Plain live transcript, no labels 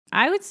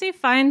I would say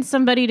find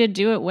somebody to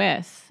do it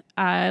with.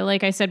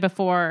 Like I said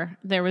before,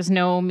 there was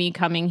no me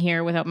coming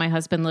here without my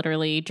husband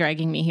literally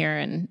dragging me here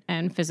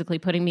and physically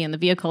putting me in the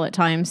vehicle at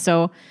times.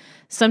 So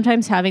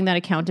sometimes having that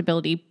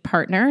accountability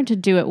partner to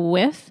do it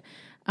with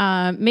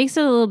makes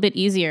it a little bit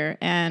easier.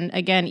 And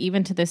again,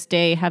 even to this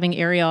day, having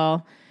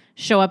Ariel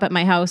show up at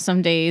my house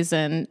some days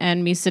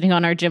and me sitting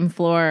on our gym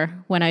floor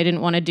when I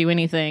didn't want to do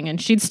anything, and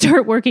she'd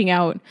start working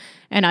out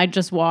and I'd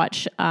just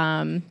watch.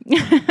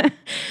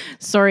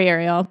 Sorry,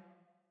 Ariel.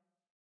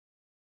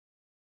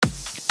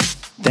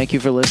 Thank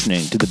you for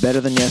listening to the Better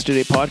Than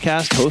Yesterday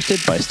podcast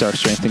hosted by Stark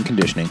Strength and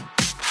Conditioning.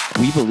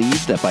 We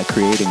believe that by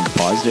creating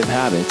positive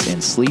habits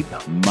in sleep,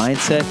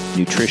 mindset,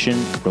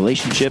 nutrition,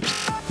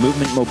 relationships,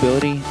 movement,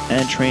 mobility,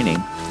 and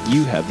training,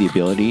 you have the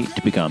ability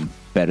to become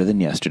better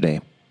than yesterday.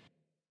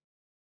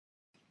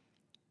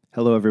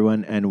 Hello,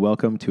 everyone, and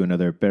welcome to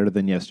another Better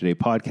Than Yesterday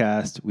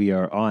podcast. We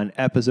are on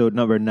episode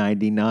number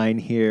 99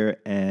 here,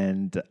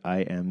 and I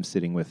am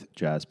sitting with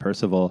Jazz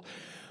Percival,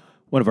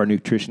 one of our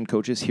nutrition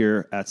coaches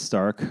here at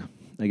Stark.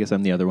 I guess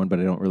I'm the other one, but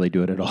I don't really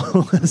do it at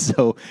all.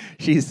 So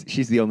she's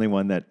the only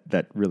one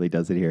that really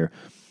does it here.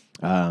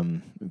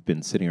 We've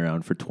been sitting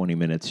around for 20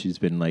 minutes. She's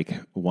been like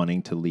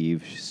wanting to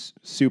leave. She's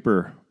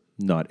super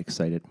not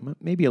excited,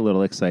 maybe a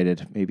little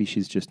excited. Maybe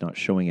she's just not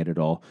showing it at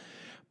all.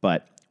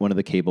 But one of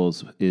the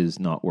cables is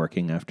not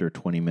working after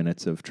 20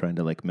 minutes of trying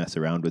to like mess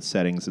around with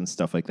settings and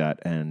stuff like that.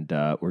 And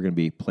we're going to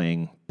be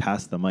playing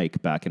Pass the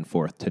Mic back and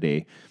forth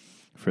today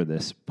for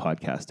this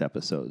podcast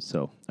episode.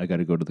 So I got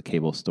to go to the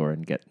cable store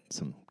and get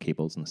some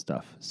cables and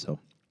stuff. So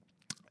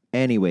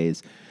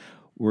anyways,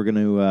 we're going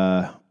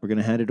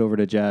to hand it over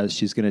to Jazz.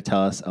 She's going to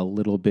tell us a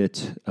little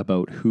bit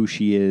about who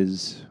she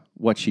is,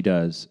 what she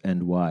does,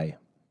 and why.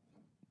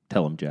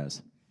 Tell them,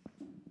 Jazz.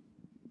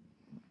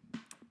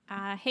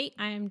 Hey,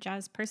 I'm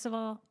Jazz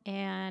Percival,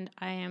 and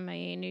I am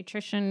a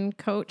nutrition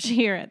coach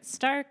here at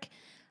Stark.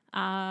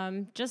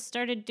 Just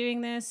started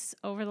doing this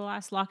over the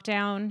last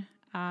lockdown.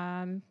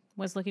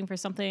 Was looking for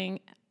something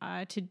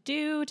to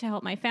do to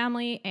help my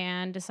family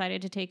and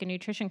decided to take a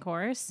nutrition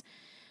course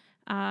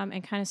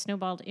and kind of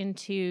snowballed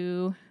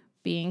into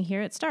being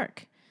here at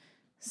Stark.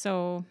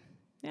 So,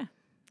 yeah,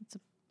 that's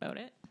about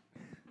it.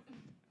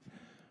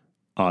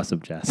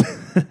 Awesome, Jazz.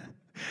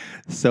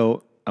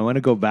 So I want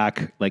to go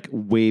back, like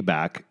way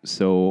back.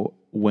 So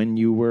when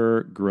you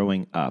were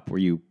growing up, were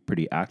you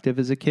pretty active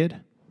as a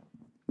kid?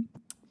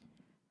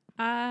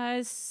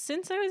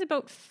 Since I was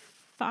about 4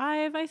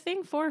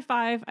 or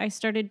 5, I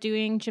started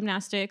doing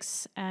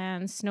gymnastics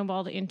and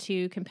snowballed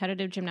into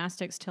competitive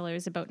gymnastics till I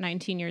was about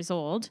 19 years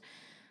old.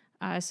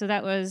 So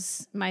that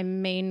was my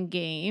main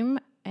game.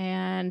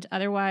 And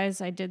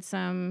otherwise, I did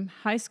some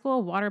high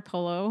school water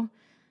polo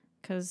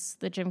because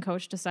the gym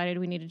coach decided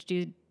we needed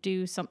to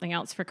do something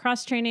else for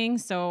cross training.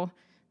 So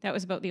that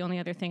was about the only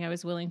other thing I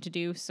was willing to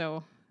do.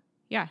 So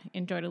yeah,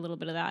 enjoyed a little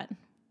bit of that.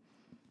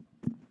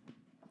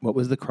 What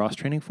was the cross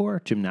training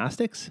for?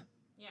 Gymnastics?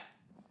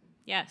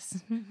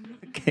 Yes.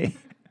 Okay.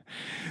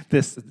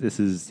 This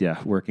is,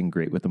 working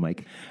great with the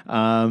mic.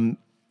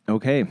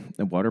 Okay.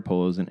 The water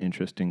polo is an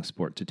interesting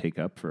sport to take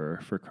up for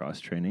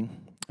cross training.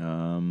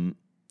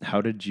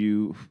 How did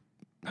you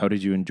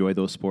enjoy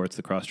those sports,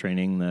 the cross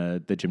training,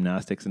 the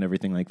gymnastics and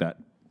everything like that?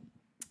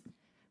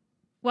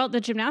 Well,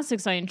 the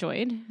gymnastics I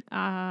enjoyed.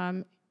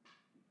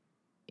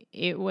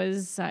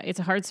 It's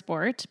a hard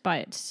sport,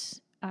 but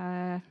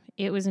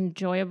it was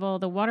enjoyable.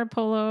 The water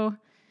polo,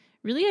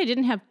 really, I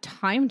didn't have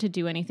time to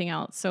do anything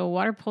else. So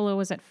water polo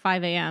was at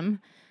 5 a.m.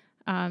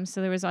 So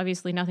there was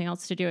obviously nothing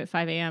else to do at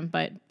 5 a.m.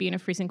 but be in a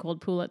freezing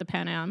cold pool at the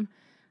Pan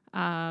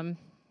Am.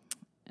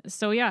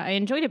 So yeah, I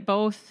enjoyed it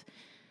both.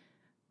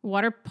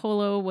 Water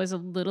polo was a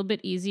little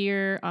bit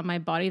easier on my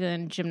body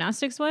than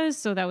gymnastics was.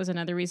 So that was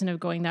another reason of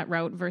going that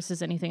route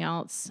versus anything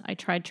else. I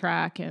tried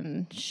track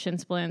and shin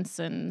splints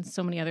and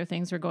so many other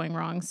things were going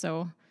wrong.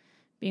 So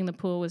being in the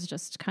pool was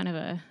just kind of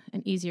an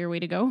easier way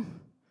to go.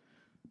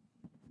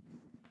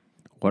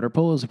 Water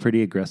polo is a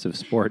pretty aggressive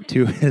sport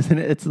too, isn't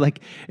it?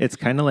 It's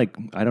kind of like,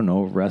 I don't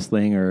know,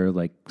 wrestling or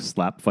like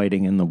slap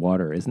fighting in the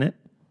water, isn't it?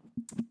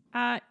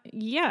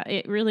 Yeah,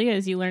 it really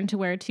is. You learn to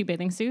wear 2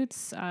 bathing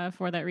suits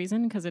for that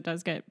reason because it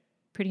does get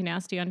pretty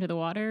nasty under the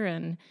water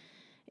and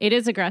it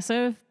is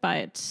aggressive,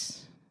 but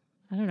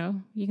I don't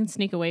know, you can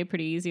sneak away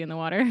pretty easy in the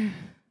water.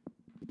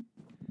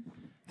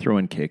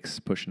 Throwing kicks,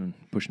 pushing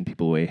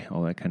people away,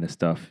 all that kind of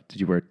stuff. Did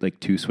you wear like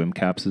 2 swim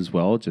caps as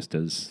well, just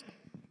as...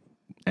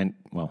 And,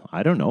 well,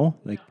 I don't know.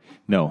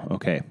 No,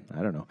 okay.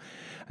 I don't know.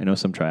 I know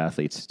some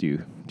triathletes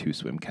do 2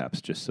 swim caps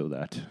just so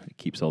that it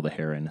keeps all the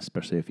hair in,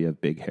 especially if you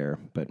have big hair.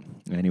 But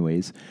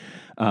anyways,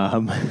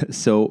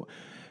 so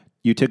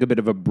you took a bit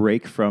of a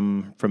break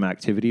from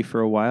activity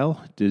for a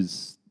while.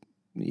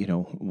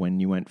 When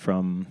you went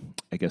from,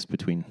 I guess,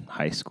 between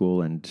high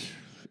school and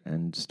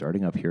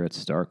starting up here at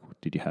Stark,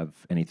 did you have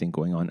anything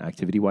going on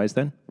activity-wise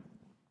then?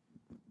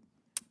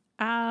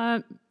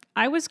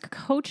 I was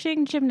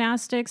coaching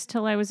gymnastics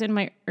till I was in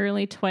my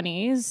early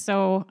 20s.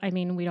 So, I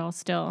mean, we'd all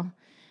still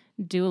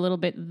do a little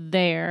bit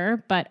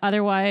there. But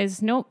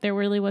otherwise, nope, there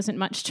really wasn't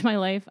much to my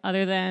life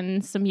other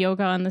than some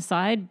yoga on the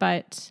side.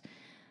 But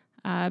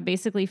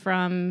basically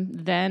from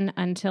then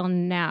until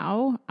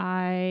now,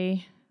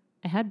 I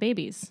had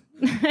babies.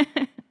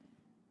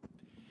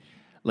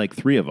 Like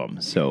 3 of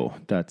them. So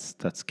that's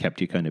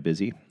kept you kind of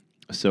busy.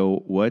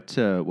 So what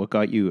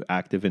got you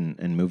active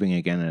and moving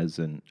again as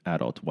an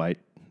adult? Why'd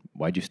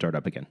you start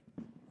up again?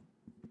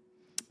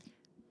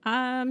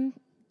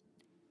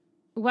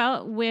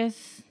 Well,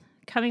 with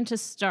coming to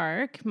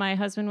Stark, my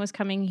husband was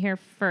coming here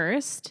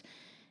first,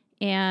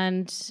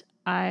 and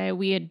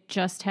we had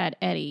just had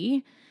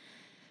Eddie.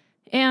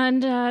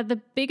 And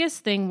the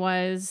biggest thing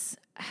was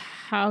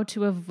how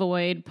to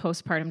avoid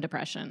postpartum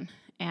depression.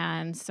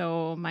 And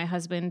so my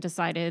husband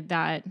decided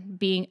that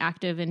being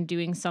active and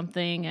doing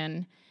something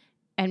and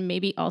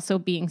maybe also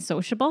being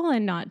sociable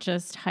and not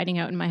just hiding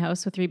out in my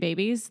house with 3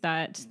 babies,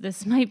 that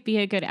this might be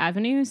a good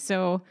avenue.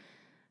 So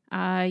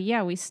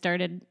I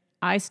started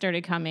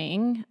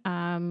coming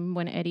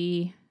when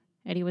Eddie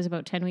was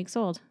about 10 weeks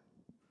old.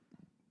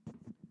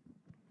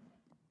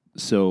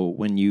 So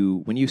when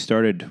you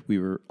started, we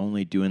were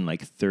only doing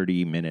like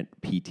 30-minute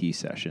PT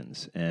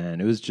sessions,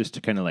 and it was just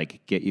to kind of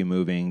like get you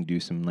moving, do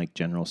some like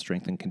general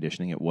strength and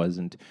conditioning. It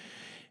wasn't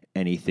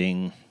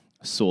anything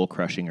soul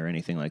crushing or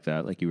anything like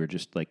that. Like you were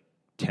just like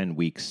 10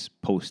 weeks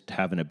post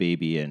having a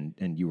baby,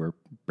 and you were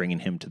bringing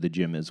him to the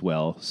gym as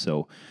well.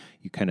 So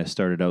you kind of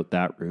started out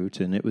that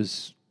route, and it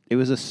was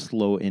a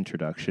slow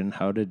introduction.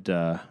 How did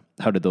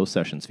those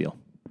sessions feel?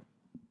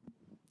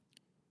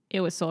 It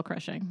was soul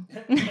crushing.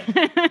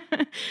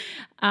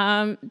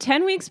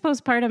 10 weeks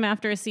postpartum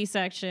after a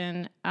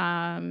C-section,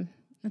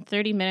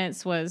 30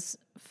 minutes was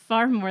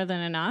far more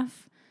than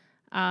enough.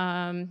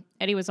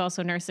 Eddie was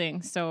also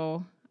nursing,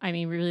 so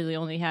we really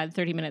only had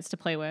 30 minutes to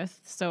play with.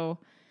 So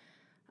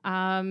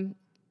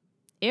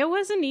it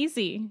wasn't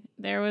easy.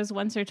 There was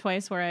once or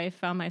twice where I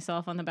found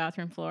myself on the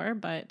bathroom floor,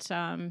 but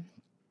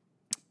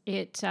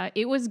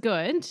it was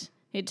good.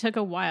 It took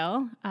a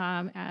while,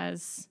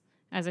 as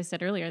I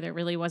said earlier, there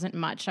really wasn't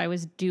much I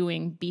was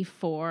doing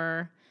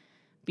before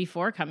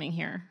coming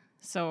here.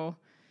 So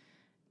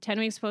 10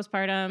 weeks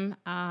postpartum,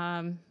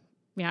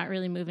 not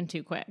really moving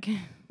too quick.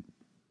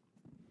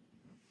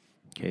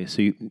 Okay,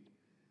 so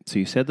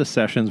you said the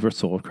sessions were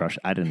soul crush.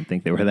 I didn't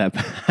think they were that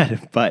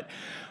bad, but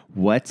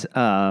what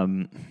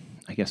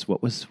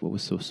was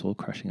so soul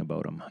crushing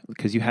about them?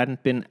 Because you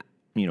hadn't been,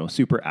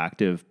 super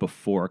active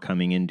before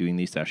coming in doing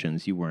these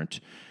sessions. You weren't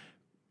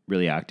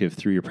really active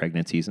through your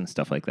pregnancies and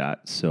stuff like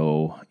that.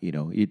 So,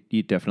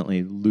 you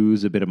definitely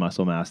lose a bit of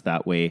muscle mass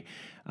that way.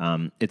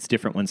 It's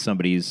different when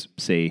somebody's,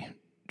 say,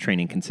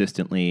 training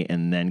consistently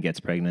and then gets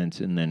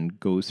pregnant and then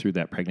goes through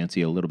that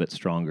pregnancy a little bit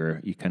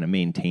stronger. You kind of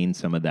maintain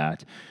some of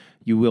that.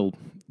 You will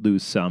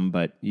lose some,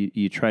 but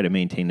you try to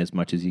maintain as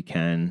much as you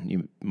can.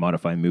 You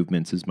modify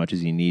movements as much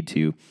as you need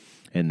to.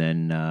 And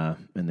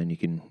then you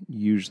can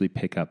usually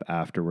pick up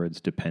afterwards,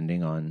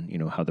 depending on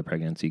how the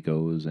pregnancy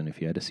goes and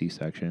if you had a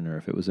C-section or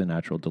if it was a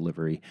natural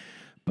delivery.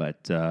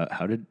 But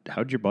how did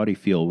your body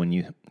feel when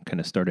you kind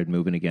of started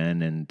moving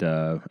again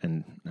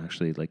and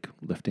actually like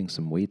lifting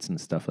some weights and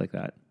stuff like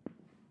that?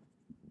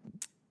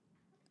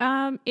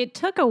 It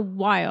took a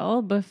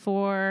while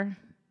before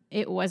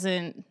it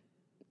wasn't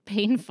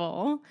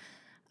painful.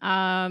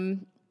 There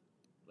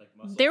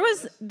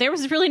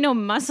was really no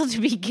muscle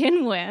to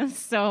begin with,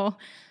 so.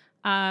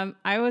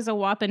 I was a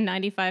whopping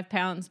 95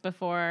 pounds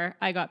before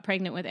I got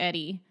pregnant with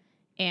Eddie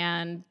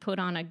and put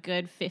on a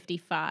good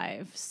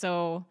 55.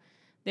 So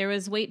there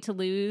was weight to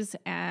lose,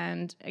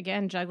 and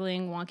again,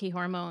 juggling wonky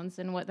hormones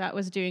and what that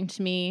was doing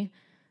to me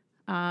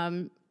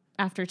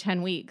after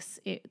 10 weeks.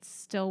 It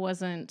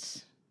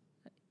wasn't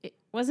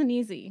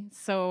easy.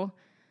 So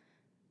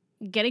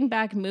getting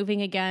back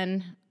moving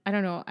again, I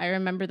don't know. I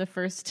remember the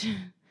first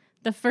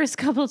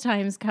couple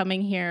times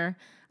coming here,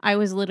 I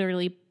was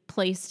literally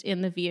placed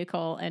in the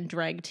vehicle and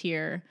dragged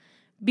here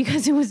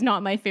because it was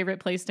not my favorite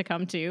place to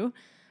come to.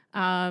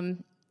 I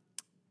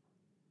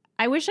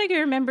wish I could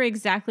remember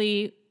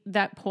exactly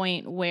that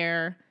point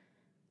where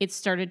it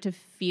started to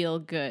feel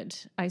good.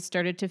 I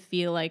started to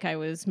feel like I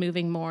was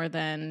moving more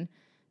than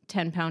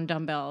 10-pound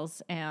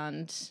dumbbells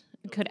and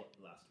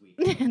last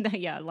week.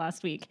 Yeah,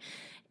 last week.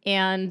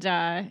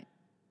 And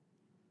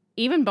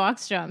even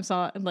box jumps,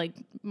 like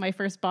my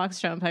first box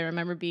jump, I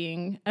remember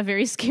being a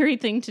very scary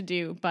thing to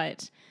do,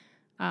 but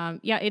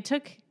it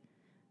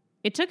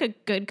took a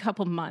good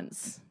couple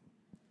months.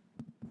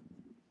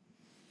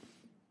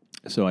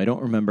 So I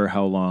don't remember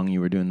how long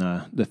you were doing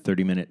the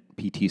 30-minute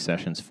PT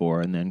sessions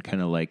for, and then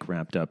kind of like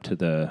ramped up to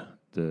the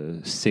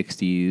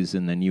 60s,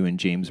 and then you and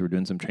James were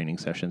doing some training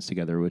sessions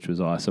together, which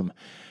was awesome.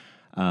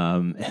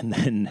 And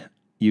then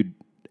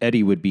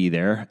Eddie would be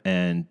there,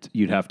 and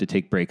you'd have to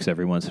take breaks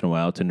every once in a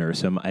while to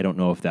nurse him. I don't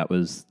know if that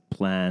was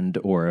planned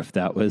or if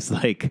that was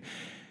like,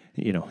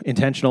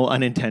 intentional,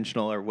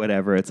 unintentional, or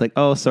whatever. It's like,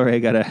 oh, sorry, I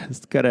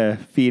gotta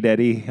feed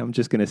Eddie. I'm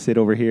just gonna sit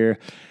over here.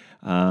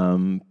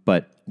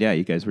 But yeah,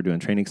 you guys were doing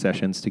training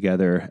sessions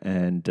together,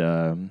 and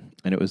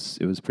it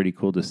was pretty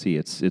cool to see.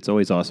 It's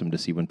always awesome to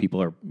see when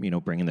people are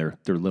bringing their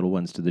little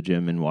ones to the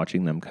gym and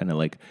watching them kind of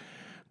like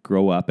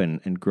grow up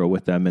and grow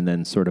with them, and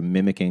then sort of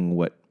mimicking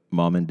what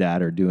mom and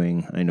dad are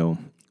doing. I know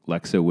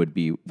Lexa would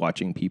be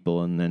watching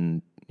people and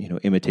then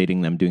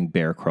imitating them doing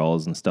bear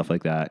crawls and stuff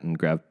like that, and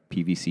grab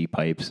PVC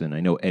pipes. And I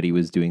know Eddie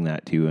was doing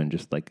that too, and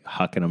just like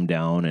hucking them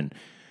down and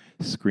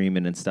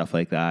screaming and stuff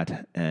like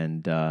that.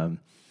 And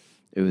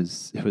it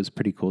was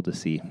pretty cool to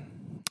see.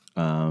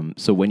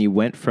 So when you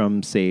went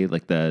from, say,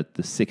 like the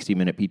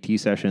 60-minute PT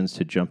sessions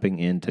to jumping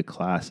into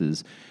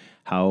classes,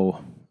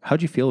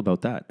 how'd you feel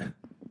about that?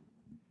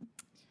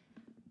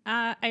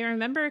 I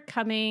remember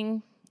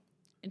coming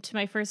to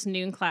my first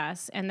noon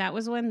class, and that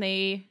was when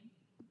they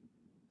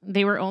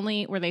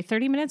were they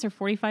 30 minutes or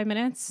 45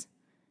 minutes?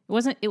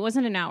 It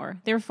wasn't an hour.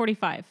 They were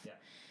 45. Yeah.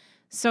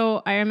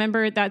 So I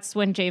remember that's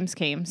when James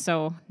came.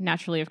 So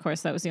naturally, of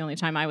course, that was the only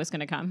time I was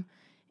going to come.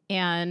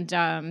 And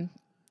I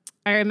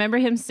remember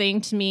him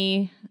saying to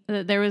me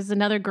that there was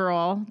another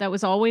girl that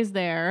was always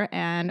there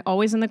and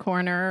always in the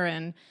corner,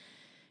 and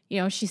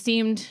she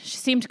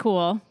seemed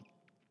cool,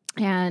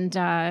 and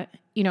it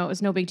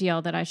was no big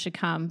deal that I should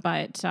come.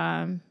 But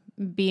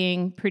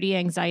being pretty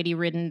anxiety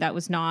ridden, that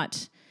was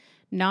not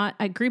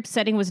a group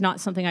setting was not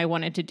something I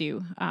wanted to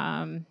do.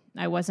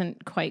 I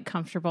wasn't quite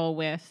comfortable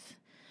with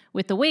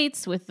the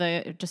weights, with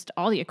just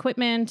all the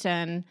equipment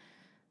and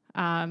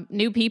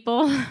new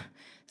people.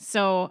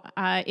 So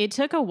it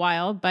took a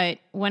while, but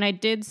when I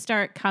did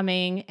start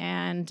coming,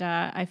 and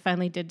I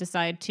finally did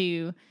decide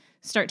to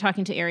start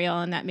talking to Ariel,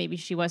 and that maybe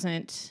she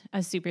wasn't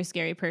a super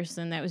scary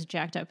person that was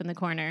jacked up in the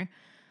corner,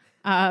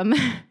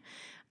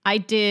 I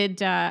did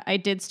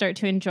start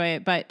to enjoy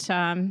it, but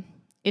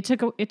it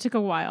took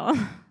a while.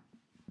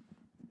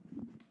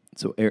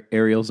 So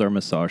Ariel's our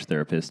massage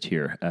therapist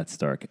here at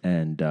Stark,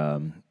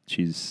 and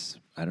she's,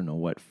 I don't know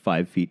what,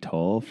 5 feet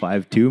tall,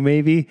 5'2"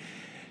 maybe.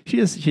 She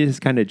is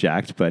kind of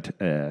jacked, but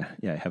I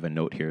have a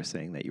note here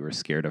saying that you were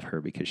scared of her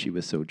because she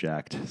was so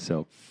jacked.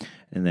 So,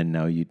 and then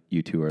now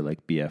you two are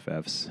like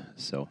BFFs.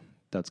 So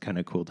that's kind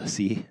of cool to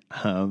see.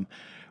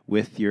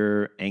 With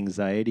your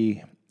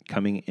anxiety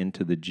coming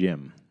into the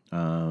gym,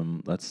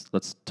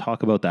 let's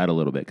talk about that a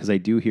little bit, because I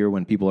do hear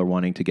when people are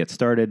wanting to get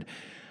started,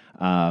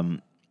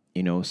 some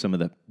of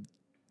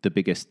the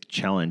biggest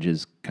challenge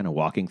is kind of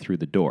walking through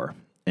the door,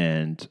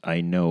 and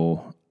I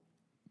know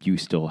you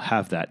still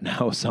have that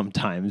now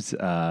sometimes,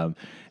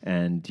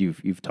 and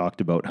you've talked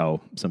about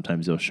how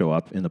sometimes you'll show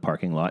up in the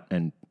parking lot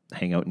and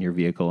hang out in your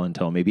vehicle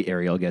until maybe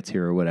Ariel gets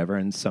here or whatever,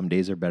 and some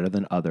days are better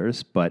than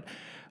others, but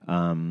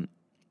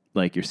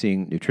like you're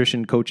seeing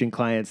nutrition coaching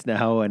clients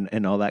now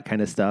and all that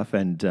kind of stuff,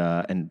 and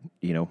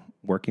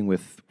working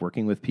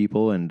with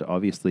people, and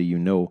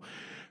obviously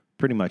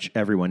pretty much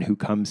everyone who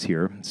comes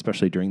here,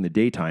 especially during the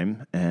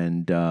daytime,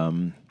 and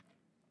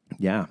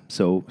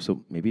so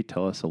maybe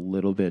tell us a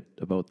little bit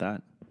about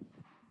that.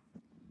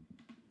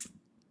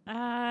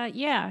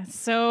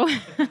 So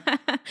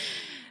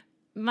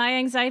my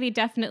anxiety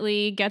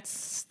definitely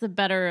gets the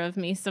better of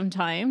me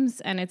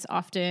sometimes, and it's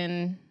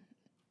often,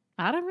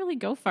 I don't really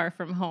go far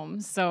from home.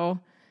 So,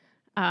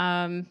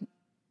 coming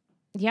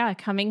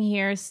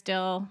here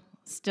still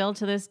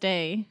to this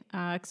day,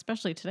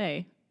 especially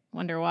today,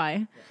 wonder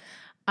why.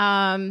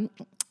 The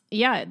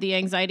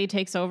anxiety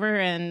takes over,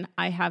 and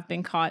I have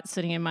been caught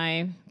sitting in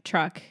my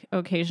truck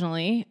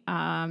occasionally,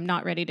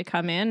 not ready to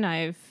come in.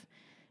 I've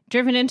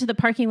driven into the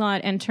parking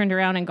lot and turned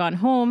around and gone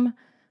home.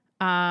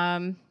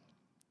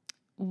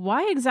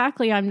 Why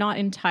exactly, I'm not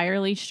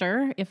entirely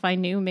sure. If I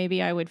knew,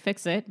 maybe I would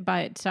fix it.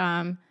 But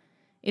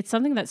it's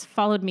something that's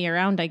followed me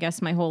around, I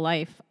guess, my whole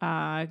life.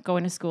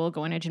 Going to school,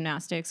 going to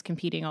gymnastics,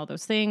 competing, all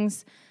those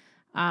things.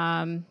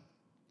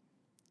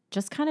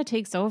 Just kind of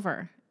takes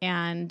over.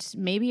 And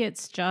maybe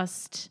it's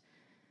just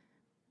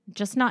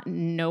not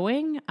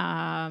knowing.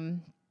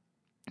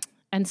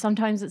 And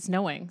sometimes it's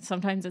knowing.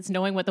 Sometimes it's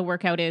knowing what the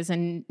workout is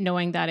and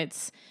knowing that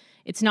it's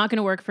not going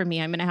to work for me.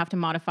 I'm going to have to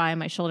modify.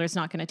 My shoulder's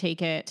not going to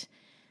take it.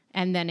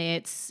 And then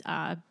it's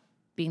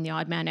being the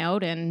odd man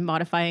out and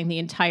modifying the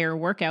entire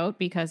workout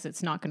because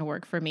it's not going to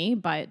work for me.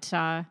 But it's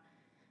I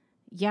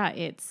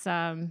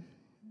don't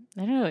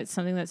know. It's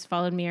something that's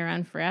followed me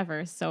around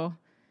forever. So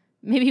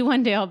maybe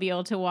one day I'll be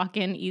able to walk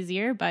in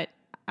easier. But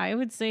I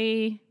would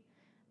say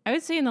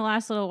in the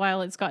last little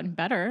while it's gotten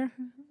better.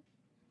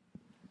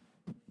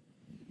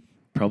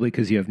 Probably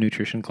because you have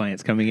nutrition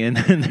clients coming in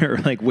and they're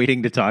like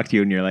waiting to talk to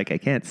you, and you're like, I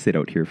can't sit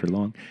out here for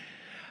long.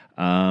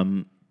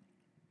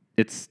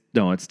 It's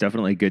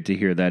definitely good to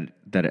hear that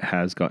it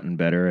has gotten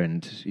better,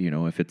 and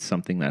if it's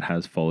something that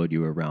has followed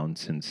you around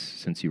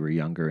since you were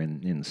younger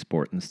in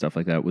sport and stuff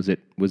like that. Was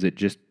it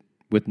just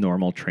with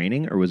normal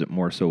training, or was it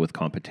more so with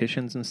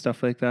competitions and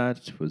stuff like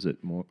that? Was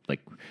it more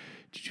like,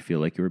 did you feel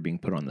like you were being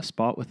put on the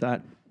spot with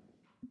that?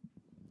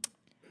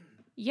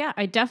 Yeah,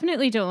 I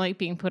definitely don't like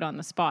being put on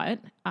the spot.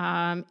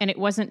 And it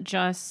wasn't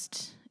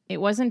just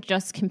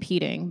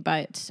competing,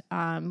 but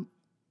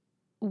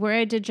where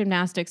I did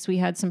gymnastics, we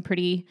had some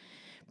pretty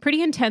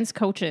intense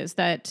coaches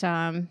that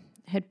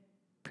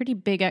pretty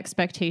big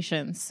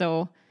expectations.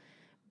 So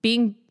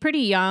being pretty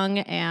young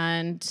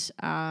and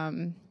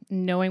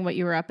knowing what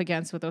you were up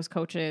against with those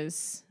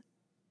coaches,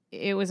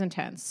 it was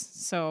intense.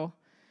 So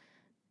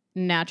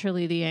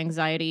naturally the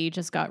anxiety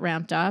just got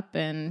ramped up,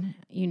 and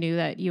you knew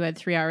that you had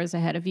 3 hours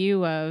ahead of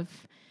you of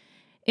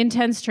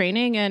intense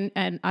training.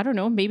 And I don't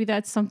know, maybe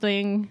that's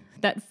something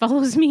that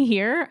follows me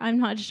here. I'm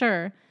not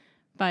sure.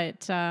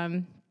 But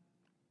yeah,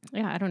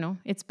 I don't know.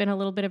 It's been a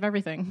little bit of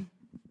everything.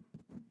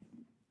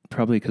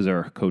 Probably because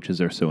our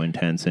coaches are so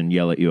intense and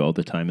yell at you all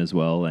the time as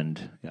well.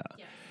 And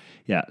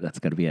yeah, that's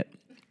got to be it.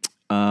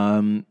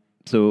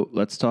 So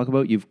let's talk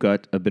about, you've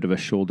got a bit of a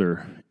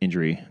shoulder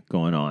injury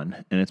going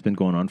on, and it's been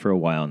going on for a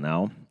while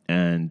now.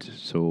 And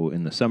so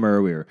in the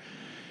summer we were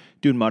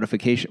doing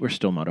modification. We're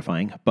still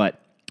modifying,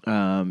 but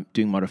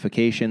doing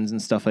modifications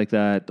and stuff like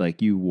that.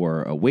 Like, you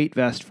wore a weight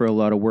vest for a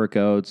lot of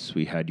workouts.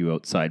 We had you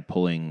outside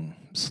pulling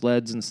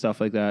sleds and stuff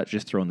like that,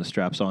 just throwing the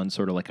straps on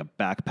sort of like a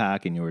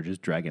backpack, and you were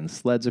just dragging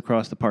sleds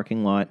across the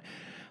parking lot,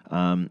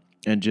 and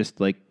just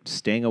like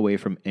staying away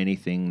from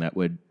anything that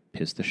would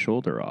piss the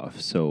shoulder off.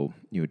 So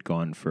you had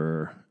gone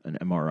for an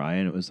MRI,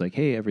 and it was like,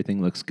 hey,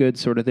 everything looks good,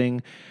 sort of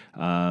thing.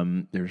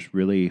 There's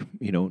really,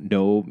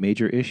 no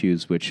major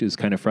issues, which is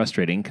kind of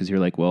frustrating, because you're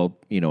like, well,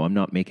 I'm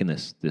not making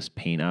this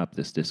pain up,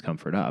 this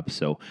discomfort up.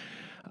 So,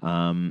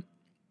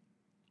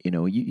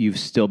 you've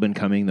still been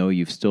coming, though.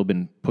 You've still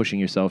been pushing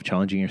yourself,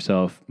 challenging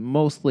yourself,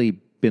 mostly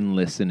been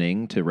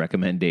listening to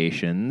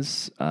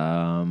recommendations.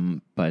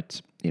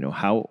 But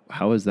how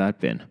has that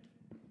been?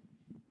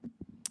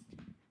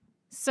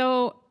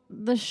 So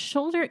the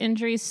shoulder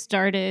injury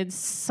started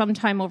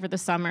sometime over the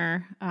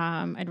summer.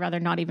 I'd rather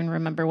not even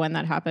remember when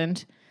that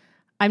happened.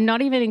 I'm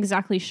not even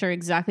exactly sure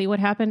what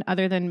happened,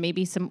 other than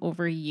maybe some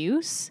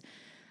overuse.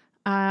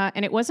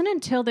 And it wasn't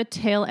until the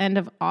tail end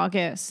of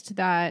August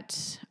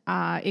that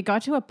it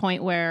got to a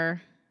point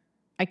where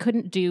I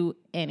couldn't do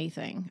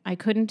anything. I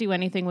couldn't do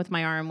anything with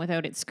my arm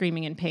without it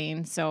screaming in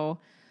pain. So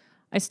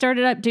I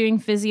started up doing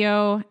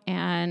physio,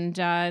 and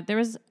there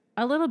was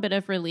a little bit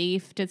of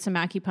relief, did some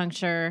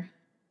acupuncture,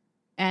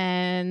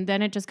 and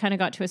then it just kind of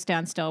got to a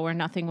standstill where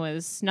nothing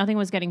was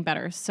getting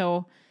better.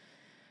 So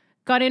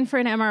got in for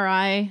an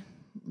MRI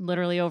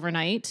literally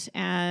overnight,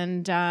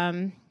 and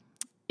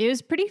it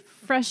was pretty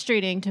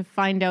frustrating to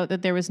find out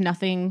that there was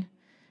nothing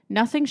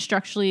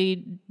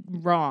structurally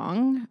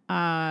wrong.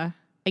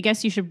 I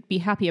guess you should be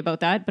happy about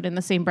that, but in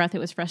the same breath, it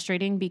was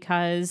frustrating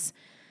because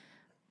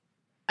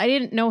I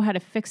didn't know how to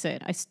fix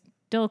it. I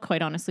still,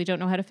 quite honestly, don't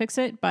know how to fix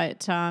it,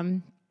 but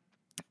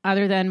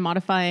other than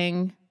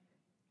modifying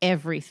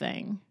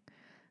everything.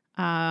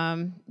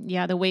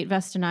 The weight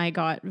vest and I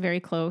got very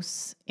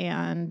close,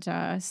 and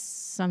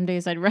some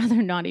days I'd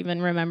rather not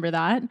even remember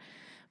that.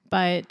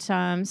 But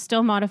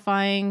still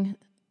modifying,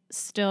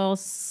 still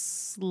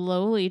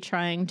slowly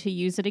trying to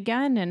use it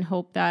again, and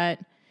hope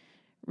that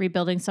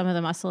rebuilding some of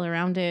the muscle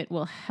around it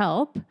will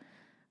help.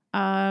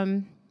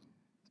 But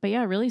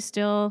yeah, really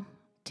still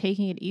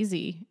taking it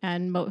easy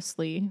and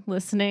mostly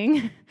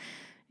listening,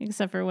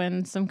 except for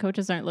when some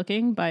coaches aren't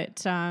looking,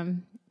 but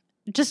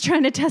just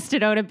trying to test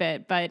it out a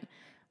bit. But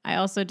I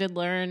also did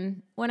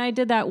learn when I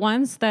did that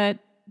once that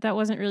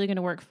wasn't really going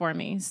to work for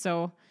me.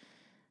 So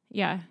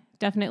yeah,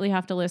 definitely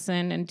have to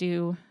listen and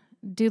do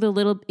the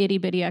little itty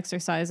bitty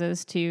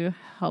exercises to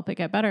help it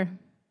get better.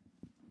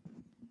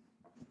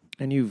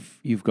 And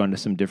you've gone to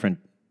some different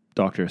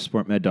doctors,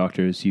 sport med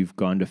doctors. You've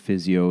gone to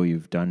physio.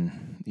 You've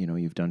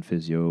done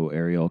physio.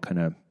 Ariel kind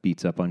of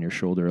beats up on your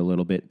shoulder a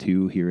little bit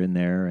too, here and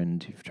there,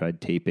 and you've tried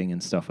taping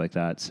and stuff like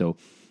that. So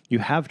you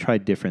have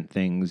tried different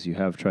things. You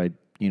have tried,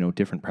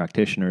 different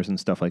practitioners and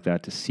stuff like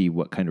that to see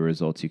what kind of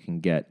results you can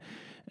get.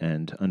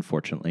 And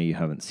unfortunately, you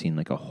haven't seen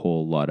like a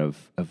whole lot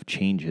of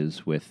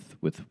changes with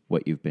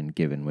what you've been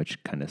given,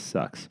 which kind of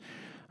sucks.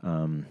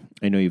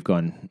 I know you've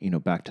gone,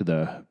 back to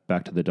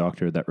the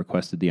doctor that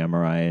requested the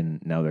MRI,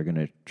 and now they're going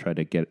to try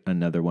to get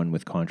another one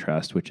with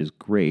contrast, which is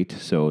great.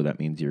 So that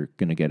means you're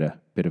going to get a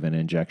bit of an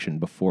injection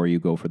before you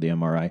go for the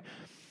MRI.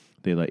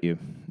 They let you,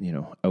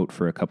 out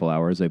for a couple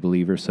hours, I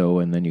believe, or so,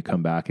 and then you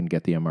come back and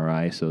get the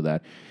MRI, so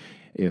that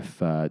if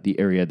the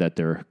area that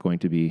they're going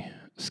to be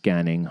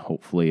scanning,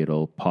 hopefully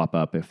it'll pop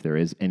up if there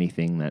is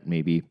anything that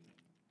maybe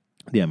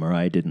the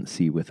MRI didn't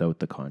see without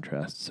the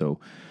contrast. So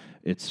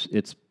it's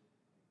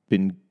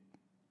been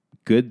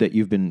good that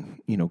you've been,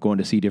 going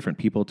to see different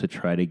people to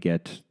try to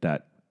get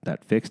that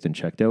fixed and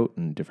checked out,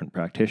 and different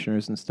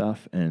practitioners and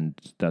stuff. And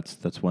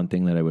that's one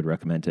thing that I would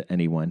recommend to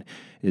anyone,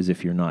 is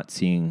if you're not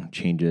seeing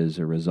changes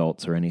or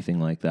results or anything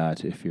like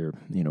that, if you're,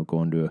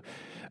 going to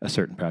a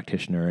certain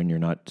practitioner and you're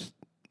not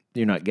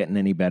getting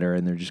any better,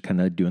 and they're just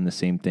kind of doing the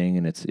same thing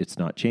and it's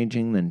not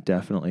changing, then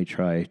definitely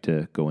try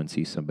to go and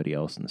see somebody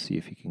else and see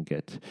if you can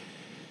get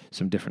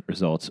some different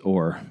results,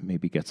 or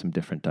maybe get some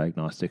different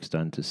diagnostics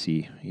done to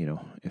see,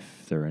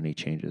 if there are any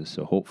changes.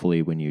 So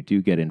hopefully when you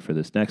do get in for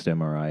this next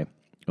MRI,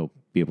 you'll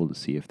be able to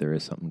see if there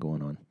is something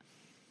going on.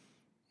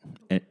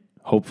 And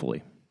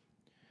hopefully.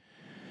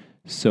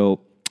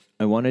 So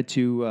I wanted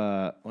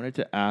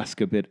to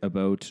ask a bit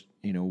about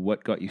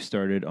what got you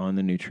started on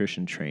the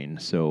nutrition train.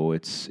 So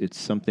it's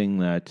something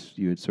that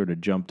you had sort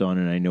of jumped on,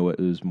 and I know it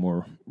was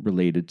more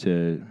related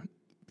to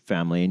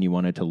family, and you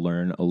wanted to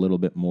learn a little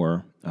bit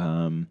more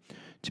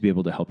to be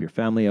able to help your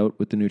family out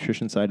with the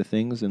nutrition side of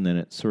things, and then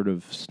it sort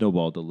of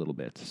snowballed a little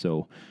bit.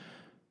 So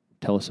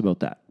tell us about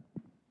that.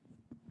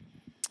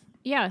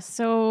 Yeah,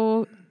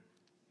 so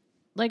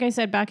like I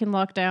said, back in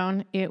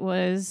lockdown, it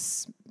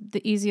was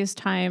the easiest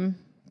time,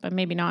 but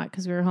maybe not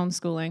because we were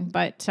homeschooling,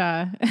 but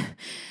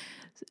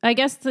I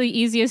guess the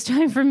easiest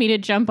time for me to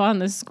jump on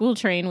the school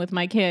train with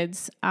my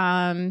kids.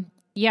 I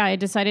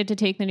decided to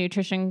take the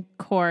nutrition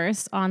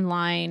course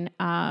online.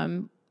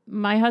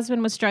 My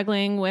husband was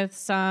struggling with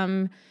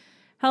some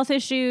health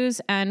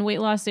issues and weight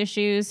loss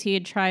issues. He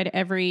had tried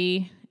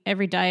every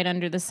diet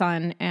under the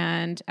sun,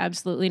 and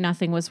absolutely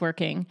nothing was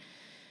working.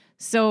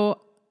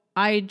 So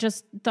I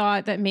just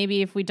thought that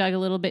maybe if we dug a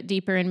little bit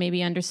deeper and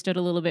maybe understood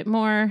a little bit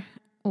more,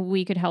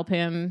 we could help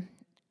him.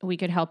 We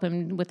could help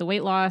him with the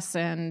weight loss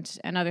and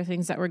other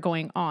things that were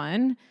going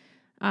on.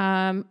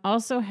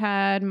 Also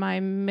had my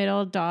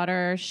middle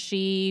daughter.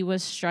 She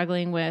was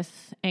struggling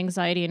with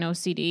anxiety and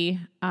OCD,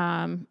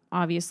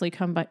 obviously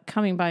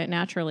coming by it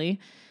naturally.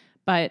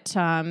 But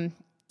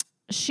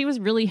she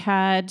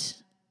had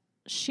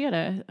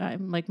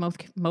like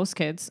most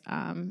kids,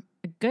 a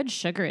good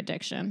sugar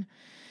addiction.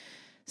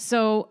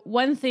 So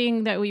one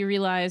thing that we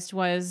realized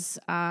was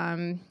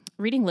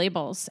reading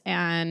labels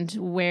and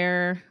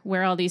where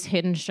all these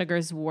hidden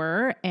sugars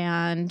were.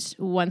 And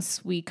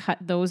once we cut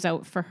those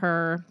out for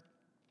her,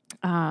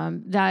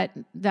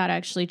 that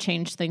actually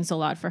changed things a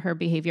lot for her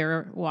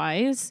behavior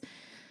wise.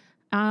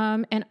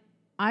 And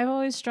I've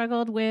always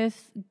struggled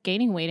with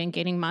gaining weight and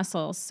gaining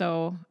muscle.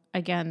 So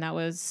again, that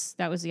was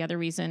the other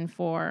reason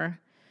for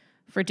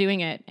doing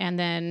it. And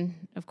then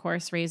of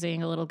course,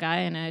 raising a little guy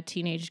and a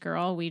teenage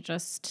girl,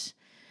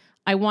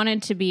 I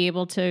wanted to be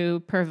able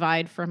to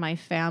provide for my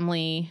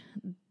family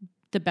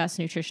the best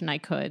nutrition I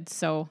could.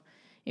 So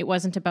it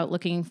wasn't about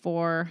looking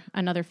for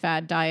another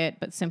fad diet,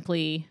 but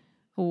simply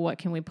what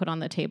can we put on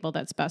the table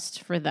that's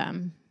best for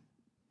them.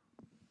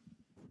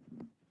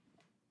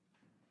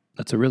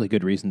 That's a really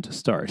good reason to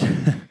start.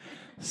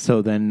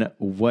 So then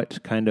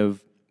what kind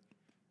of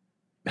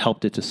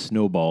helped it to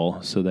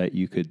snowball so that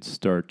you could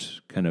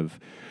start kind of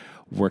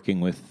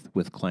working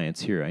with clients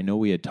here? I know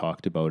we had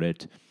talked about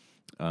it.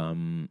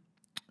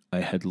 I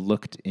had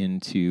looked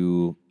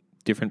into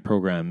different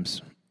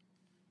programs.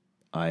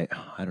 I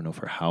don't know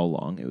for how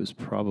long. It was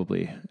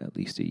probably at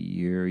least a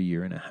year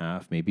and a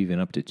half, maybe even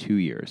up to 2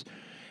 years.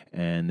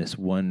 And this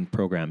one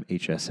program,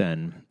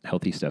 HSN,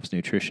 Healthy Steps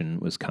Nutrition,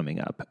 was coming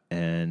up.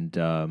 And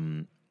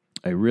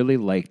I really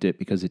liked it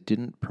because it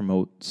didn't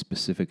promote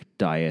specific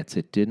diets.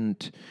 It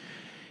didn't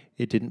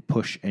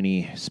push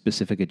any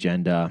specific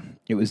agenda.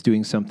 It was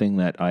doing something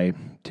that I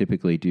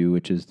typically do,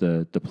 which is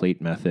the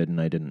plate method.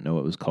 And I didn't know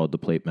it was called the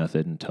plate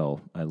method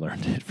until I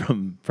learned it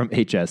from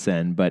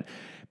HSN. But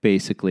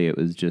basically, it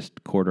was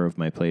just quarter of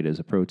my plate is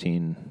a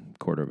protein,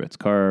 quarter of it's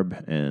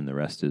carb, and the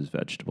rest is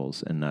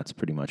vegetables. And that's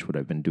pretty much what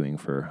I've been doing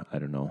for, I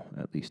don't know,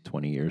 at least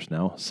 20 years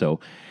now. So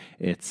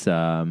it's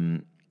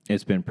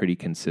been pretty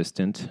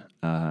consistent.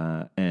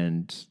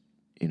 And,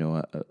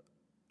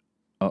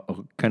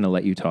 I'll kind of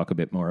let you talk a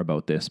bit more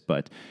about this,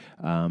 but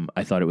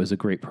I thought it was a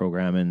great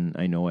program, and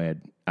I know I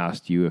had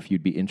asked you if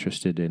you'd be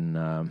interested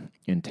in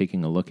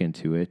taking a look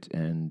into it,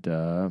 and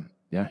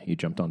you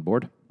jumped on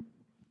board.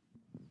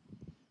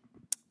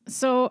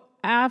 So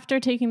after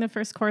taking the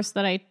first course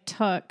that I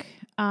took,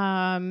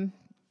 and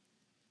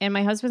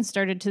my husband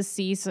started to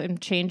see some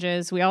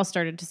changes, we all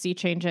started to see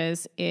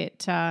changes, it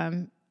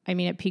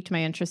piqued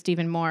my interest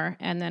even more.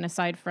 And then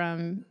aside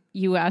from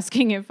you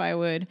asking if I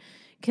would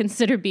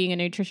consider being a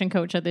nutrition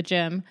coach at the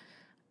gym,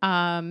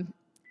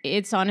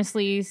 it's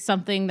honestly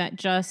something that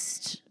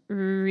just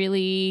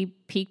really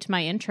piqued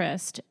my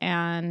interest.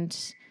 And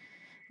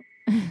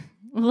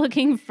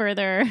looking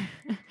further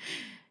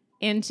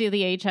into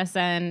the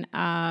HSN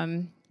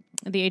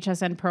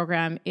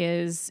program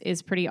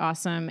is pretty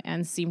awesome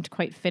and seemed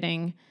quite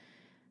fitting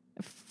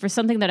for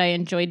something that I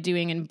enjoyed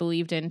doing and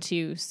believed in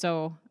too.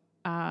 So,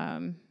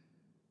 I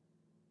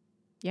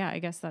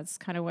guess that's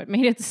kind of what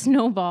made it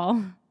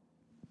snowball.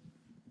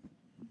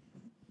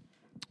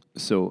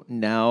 So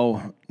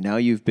now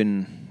you've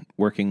been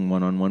working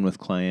one-on-one with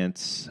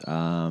clients.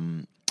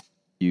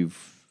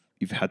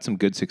 You've had some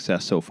good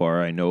success so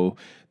far. I know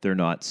they're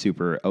not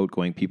super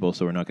outgoing people,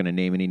 so we're not going to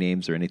name any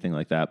names or anything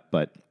like that.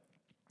 But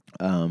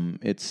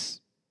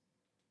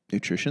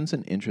nutrition's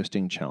an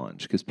interesting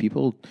challenge because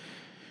people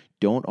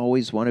don't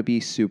always want to be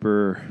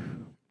super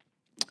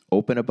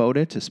open about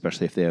it,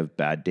 especially if they have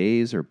bad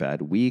days or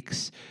bad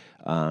weeks.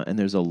 And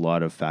there's a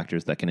lot of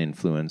factors that can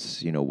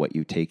influence, what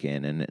you take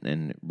in,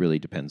 and it really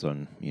depends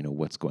on,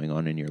 what's going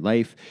on in your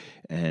life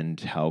and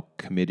how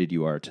committed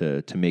you are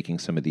to making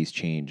some of these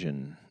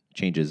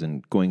changes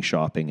and going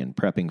shopping and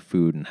prepping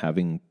food and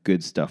having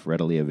good stuff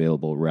readily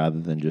available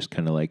rather than just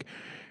kind of like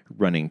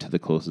running to the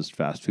closest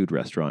fast food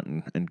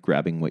restaurant and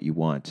grabbing what you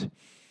want.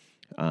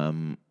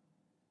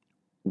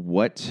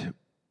 What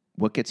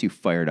what gets you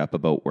fired up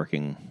about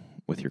working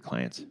with your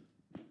clients?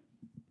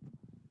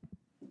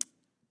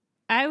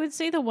 I would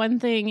say the one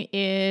thing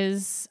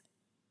is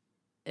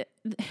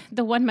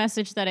the one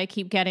message that I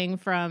keep getting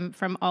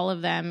from all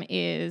of them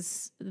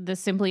is the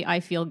simply I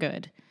feel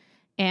good.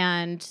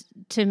 And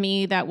to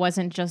me, that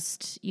wasn't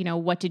just,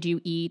 what did you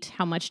eat?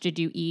 How much did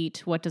you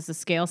eat? What does the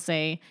scale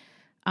say?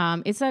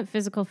 It's that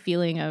physical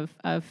feeling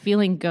of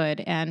feeling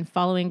good and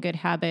following good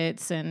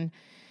habits and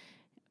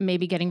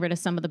maybe getting rid of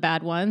some of the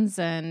bad ones.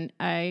 And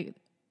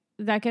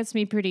that gets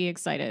me pretty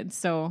excited.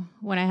 So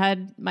when I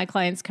had my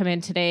clients come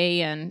in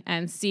today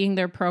and seeing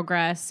their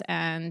progress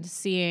and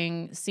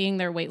seeing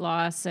their weight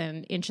loss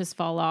and inches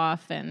fall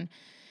off, and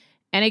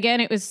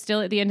again, it was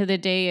still at the end of the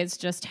day, it's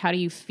just how do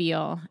you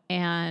feel?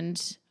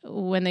 And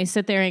when they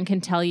sit there and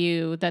can tell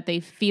you that they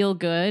feel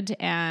good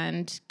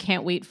and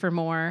can't wait for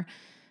more,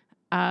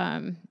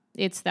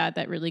 it's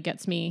that really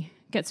gets me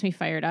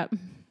fired up.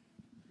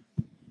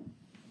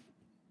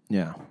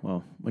 Yeah,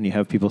 well, when you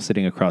have people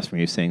sitting across from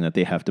you saying that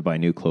they have to buy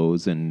new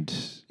clothes and,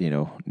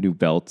 new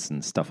belts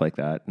and stuff like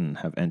that and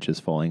have inches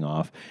falling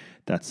off,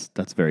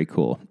 that's very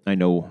cool. I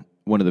know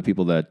one of the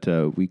people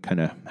that we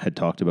kind of had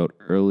talked about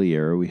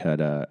earlier, we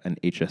had an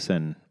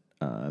HSN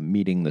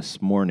meeting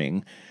this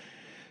morning.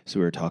 So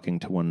we were talking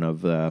to one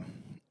of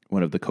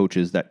the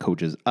coaches that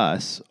coaches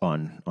us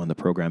on the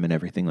program and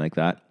everything like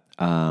that.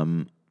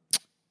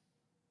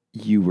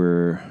 You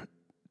were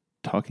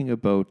talking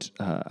about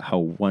how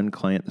one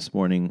client this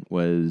morning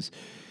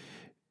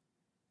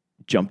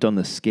jumped on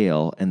the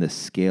scale and the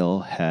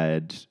scale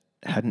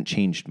hadn't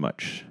changed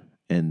much.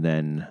 And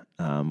then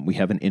we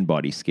have an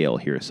in-body scale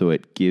here. So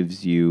it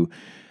gives you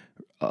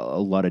a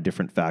lot of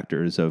different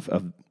factors of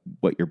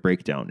what your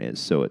breakdown is.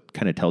 So it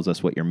kind of tells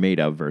us what you're made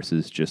of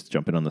versus just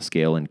jumping on the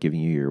scale and giving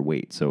you your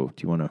weight. So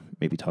do you want to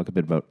maybe talk a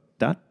bit about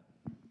that?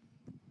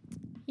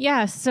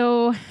 Yeah.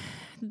 So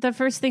the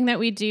first thing that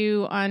we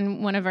do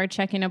on one of our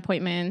check-in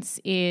appointments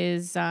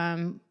is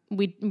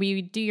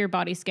we do your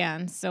body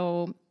scan.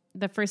 So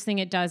the first thing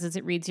it does is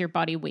it reads your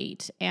body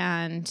weight.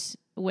 And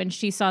when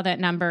she saw that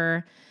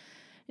number,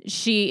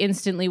 she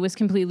instantly was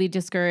completely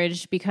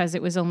discouraged because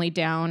it was only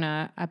down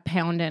a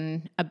pound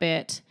and a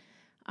bit.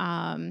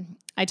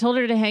 I told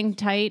her to hang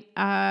tight.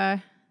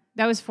 That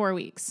was 4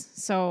 weeks.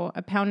 So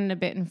a pound and a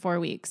bit in 4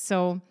 weeks.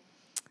 So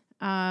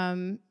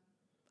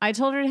I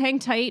told her to hang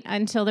tight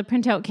until the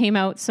printout came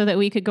out so that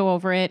we could go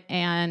over it.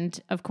 And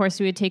of course,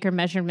 we would take her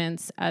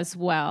measurements as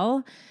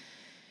well.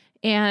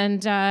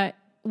 And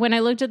when I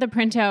looked at the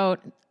printout,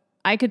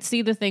 I could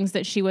see the things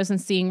that she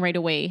wasn't seeing right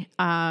away.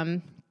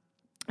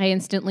 I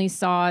instantly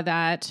saw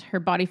that her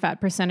body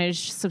fat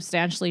percentage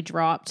substantially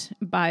dropped,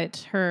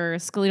 but her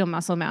skeletal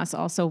muscle mass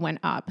also went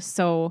up.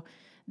 So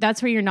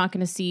that's where you're not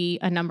going to see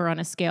a number on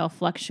a scale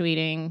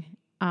fluctuating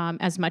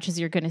as much as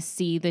you're going to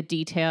see the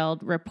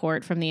detailed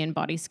report from the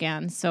in-body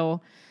scan.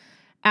 So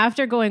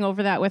after going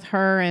over that with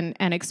her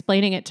and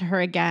explaining it to her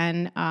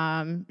again,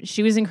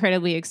 she was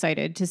incredibly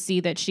excited to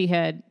see that she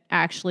had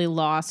actually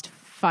lost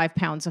 5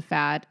 pounds of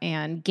fat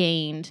and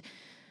gained,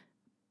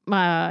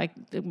 I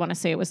want to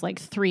say it was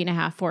like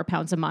 3.5, 4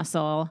 pounds of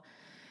muscle.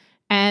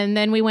 And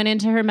then we went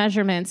into her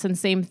measurements and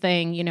same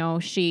thing,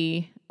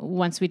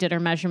 once we did her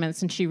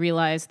measurements and she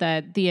realized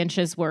that the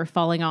inches were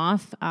falling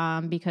off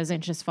because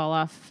inches fall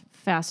off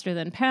faster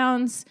than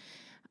pounds.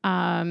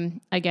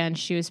 Again,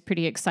 she was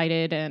pretty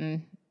excited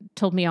and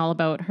told me all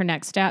about her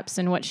next steps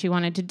and what she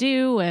wanted to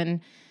do. And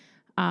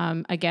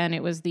again,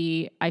 it was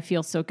the I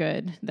feel so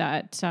good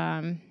that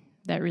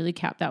really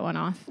capped that one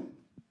off.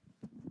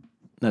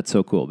 That's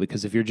so cool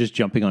because if you're just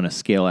jumping on a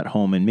scale at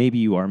home and maybe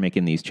you are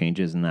making these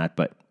changes and that,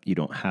 but you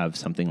don't have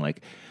something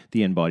like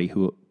the in-body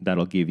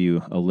that'll give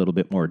you a little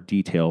bit more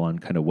detail on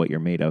kind of what you're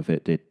made of,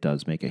 it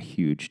does make a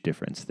huge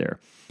difference there.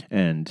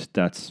 And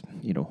that's,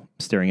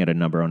 staring at a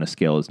number on a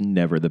scale is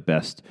never the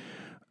best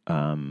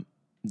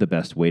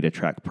way to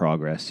track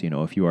progress.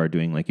 If you are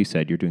doing, like you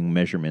said, you're doing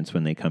measurements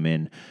when they come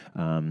in,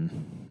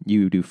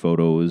 you do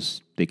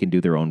photos, they can do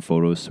their own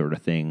photos sort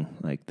of thing.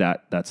 Like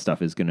that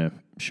stuff is going to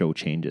show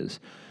changes.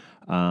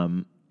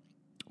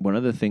 One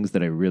of the things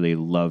that I really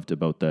loved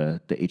about the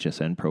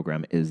HSN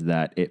program is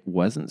that it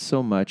wasn't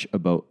so much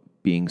about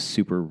being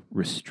super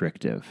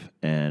restrictive.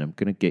 And I'm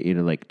going to get you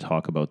to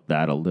talk about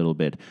that a little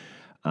bit.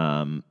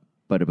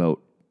 But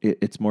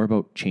it's more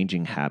about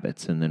changing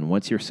habits. And then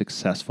once you're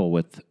successful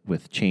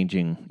with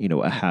changing,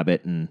 a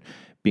habit and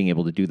being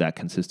able to do that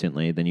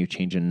consistently, then you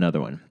change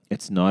another one.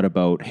 It's not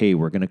about, hey,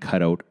 we're going to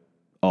cut out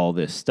all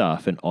this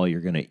stuff and all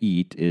you're going to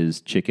eat is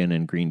chicken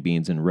and green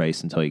beans and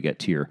rice until you get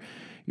to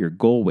your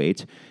goal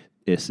weight.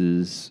 This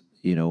is,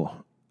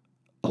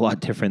 a lot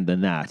different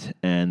than that.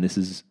 And this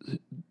is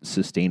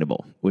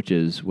sustainable, which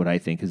is what I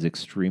think is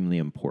extremely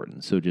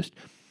important. So just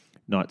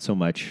not so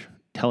much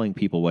telling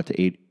people what to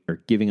eat or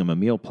giving them a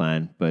meal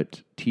plan,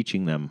 but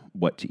teaching them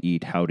what to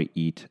eat, how to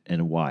eat,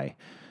 and why.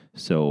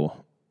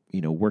 So,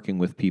 working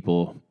with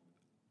people,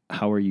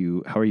 how are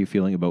you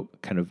feeling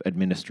about kind of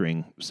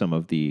administering some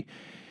of the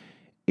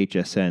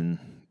HSN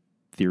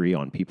theory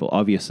on people.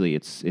 Obviously,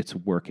 it's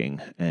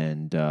working,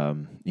 and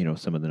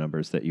some of the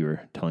numbers that you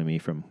were telling me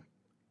from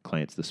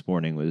clients this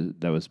morning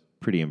was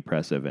pretty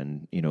impressive,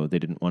 and they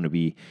didn't want to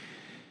be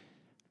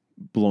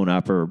blown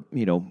up or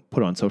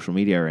put on social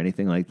media or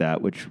anything like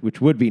that,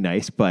 which would be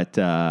nice, but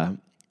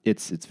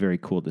it's very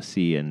cool to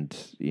see, and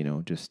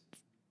just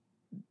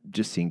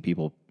seeing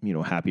people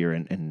happier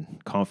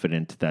and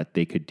confident that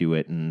they could do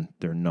it, and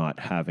they're not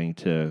having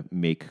to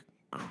make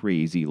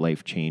crazy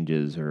life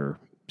changes or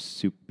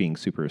being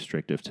super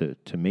restrictive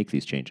to make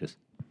these changes.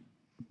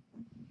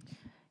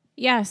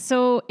 Yeah,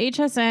 so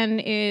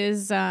HSN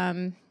is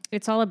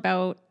it's all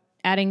about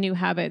adding new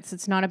habits.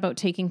 It's not about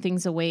taking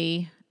things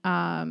away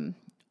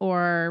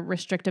or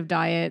restrictive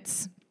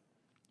diets.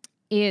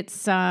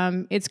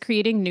 It's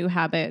creating new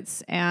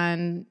habits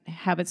and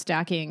habit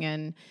stacking.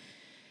 And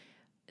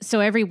so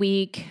every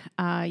week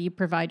you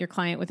provide your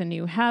client with a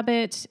new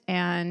habit.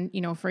 And,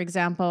 for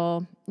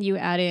example, you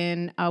add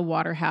in a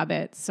water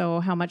habit. So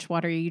how much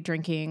water are you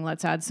drinking?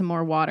 Let's add some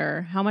more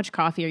water. How much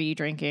coffee are you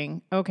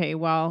drinking? Okay,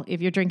 well,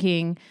 if you're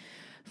drinking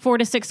 4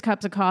 to 6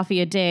 cups of coffee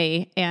a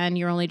day and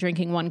you're only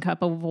drinking 1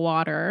 cup of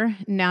water,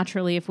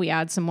 naturally, if we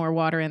add some more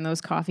water in,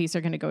 those coffees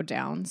are going to go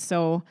down.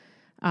 So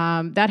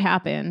that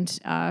happened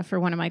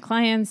for one of my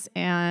clients.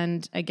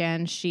 And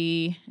again,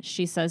 she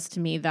says to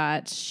me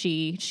that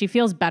she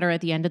feels better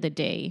at the end of the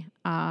day,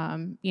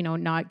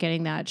 not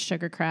getting that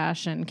sugar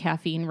crash and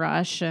caffeine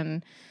rush.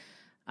 And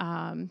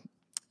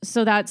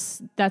so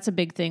that's a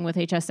big thing with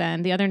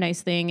HSN. The other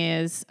nice thing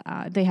is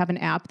they have an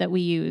app that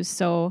we use.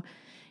 So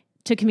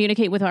to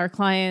communicate with our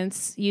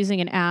clients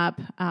using an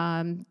app,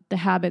 the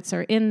habits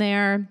are in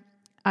there.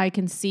 I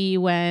can see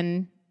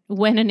when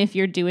and if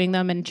you're doing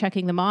them and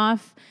checking them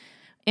off,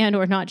 and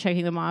or not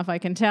checking them off, I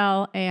can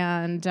tell.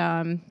 And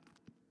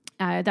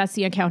that's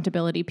the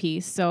accountability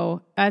piece.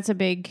 So that's a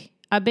big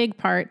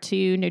part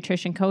to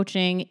nutrition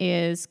coaching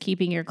is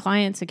keeping your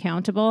clients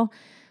accountable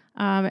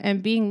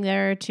and being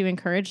there to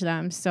encourage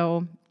them.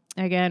 So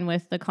again,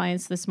 with the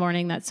clients this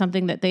morning, that's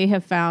something that they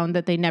have found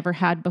that they never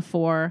had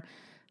before,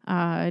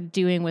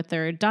 doing with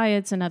their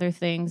diets and other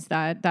things,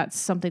 that's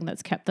something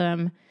that's kept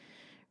them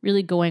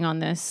really going on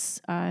this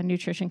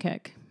nutrition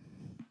kick.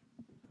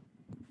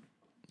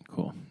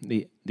 Cool.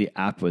 The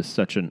app was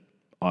such an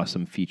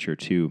awesome feature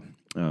too,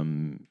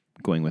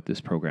 going with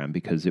this program,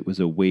 because it was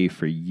a way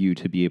for you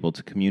to be able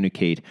to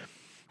communicate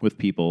with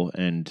people.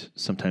 And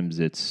sometimes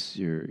it's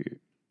you're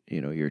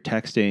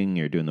texting,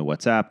 you're doing the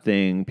WhatsApp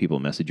thing, people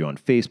message you on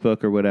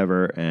Facebook or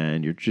whatever,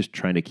 and you're just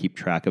trying to keep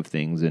track of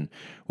things. And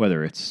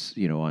whether it's,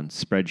 on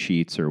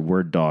spreadsheets or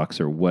Word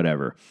docs or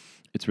whatever,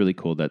 it's really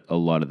cool that a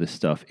lot of this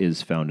stuff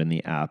is found in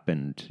the app,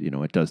 and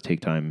it does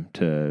take time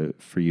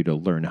for you to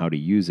learn how to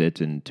use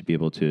it and to be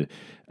able to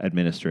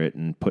administer it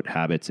and put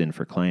habits in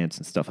for clients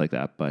and stuff like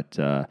that. But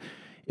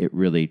it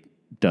really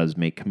does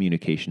make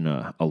communication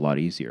a lot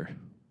easier.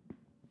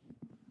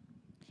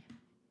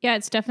 Yeah,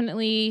 it's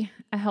definitely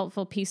a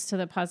helpful piece to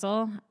the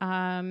puzzle.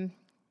 Again,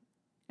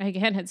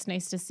 it's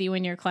nice to see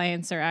when your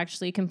clients are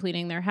actually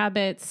completing their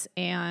habits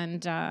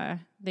and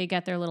they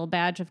get their little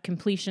badge of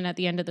completion at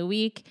the end of the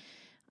week.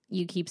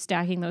 You keep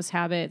stacking those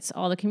habits.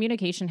 All the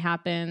communication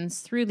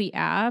happens through the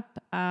app.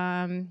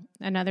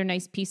 Another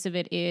nice piece of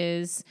it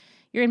is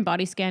your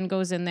InBody scan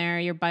goes in there.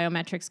 Your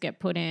biometrics get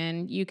put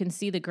in. You can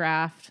see the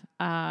graph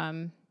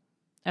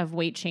of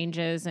weight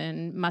changes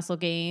and muscle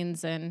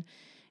gains and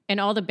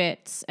all the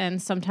bits.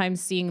 And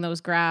sometimes seeing those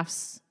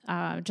graphs,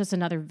 just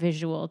another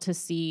visual to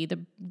see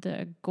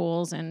the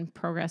goals and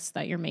progress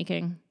that you're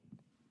making.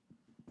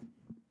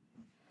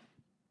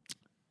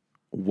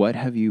 What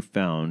have you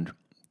found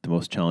the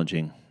most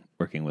challenging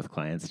working with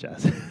clients,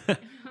 Jess?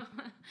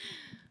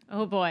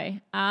 Oh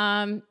boy.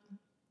 I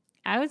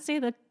would say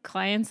the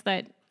clients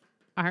that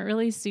aren't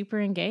really super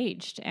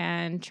engaged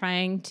and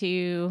trying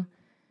to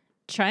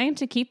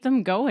keep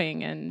them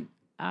going.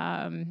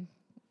 And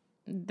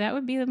that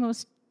would be the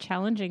most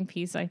challenging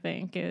piece, I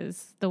think,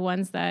 is the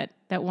ones that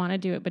want to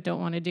do it but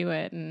don't want to do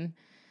it, and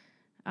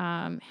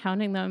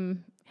hounding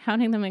them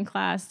in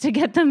class to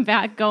get them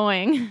back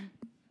going.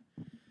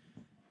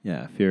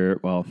 Yeah, if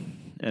you're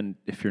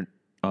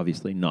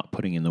obviously not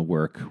putting in the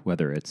work,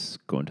 whether it's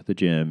going to the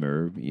gym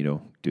or,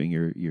 doing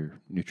your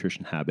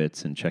nutrition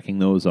habits and checking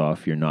those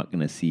off, you're not going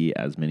to see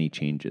as many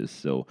changes.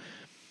 So,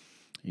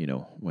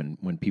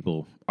 when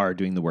people are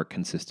doing the work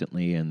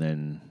consistently and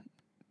then,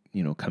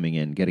 coming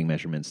in, getting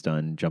measurements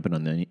done, jumping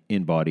on the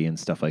InBody and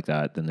stuff like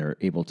that, then they're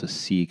able to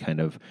see kind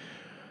of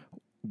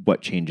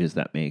what changes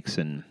that makes.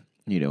 And,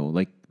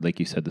 like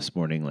you said this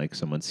morning, like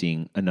someone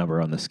seeing a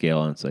number on the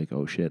scale and it's like,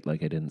 oh shit,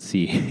 like I didn't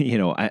see,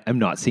 I'm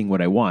not seeing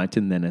what I want.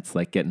 And then it's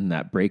like getting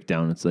that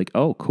breakdown. It's like,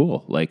 oh,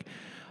 cool. Like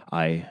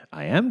I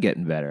am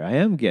getting better. I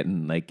am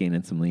getting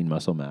gaining some lean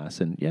muscle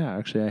mass. And yeah,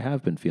 actually I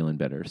have been feeling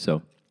better.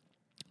 So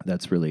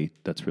that's really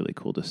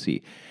cool to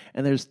see.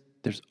 And there's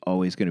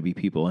always going to be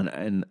people.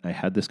 And I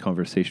had this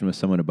conversation with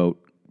someone about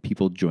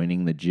people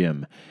joining the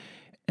gym,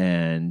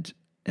 and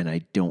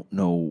I don't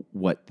know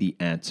what the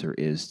answer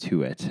is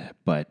to it,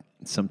 but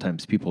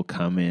sometimes people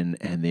come in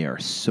and they are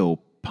so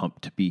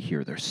pumped to be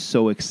here. They're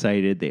so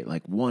excited. They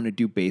like want to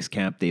do base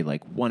camp. They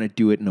like want to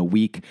do it in a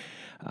week.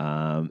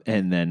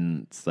 And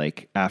then it's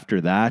like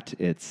after that,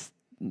 it's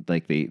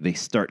like they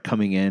start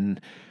coming in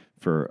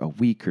for a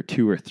week or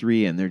 2 or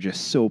 3, and they're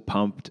just so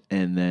pumped.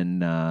 And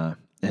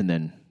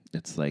then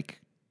it's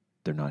like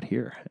they're not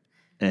here.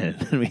 And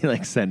then we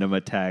like send them a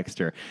text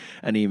or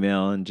an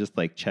email and just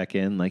like check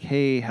in, like,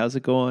 hey, how's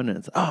it going? And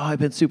it's, oh, I've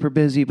been super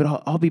busy,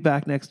 but I'll be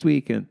back next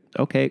week. And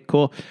okay,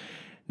 cool.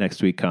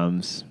 Next week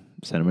comes,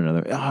 send them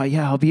another. Oh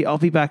yeah, I'll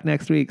be back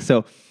next week.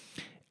 So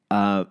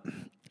I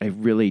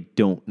really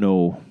don't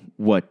know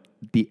what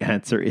the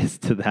answer is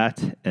to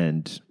that,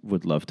 and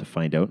would love to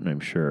find out. And I'm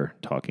sure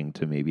talking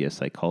to maybe a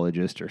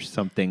psychologist or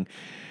something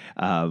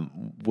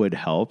would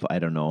help. I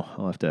don't know.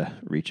 I'll have to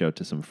reach out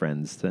to some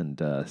friends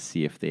and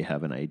see if they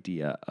have an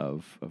idea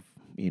of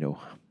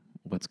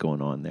what's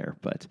going on there,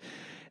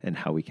 and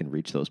how we can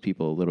reach those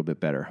people a little bit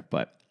better.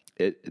 But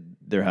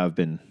there have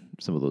been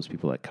some of those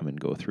people that come and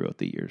go throughout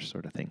the years,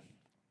 sort of thing.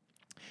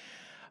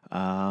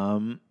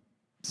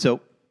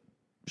 So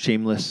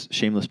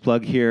shameless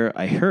plug here.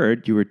 I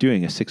heard you were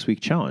doing a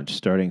 6-week challenge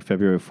starting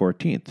February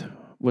 14th.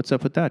 What's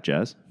up with that,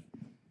 Jazz?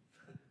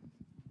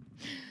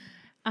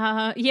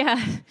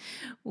 Yeah,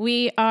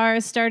 we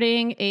are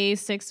starting a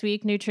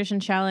 6-week nutrition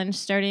challenge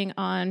starting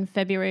on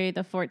February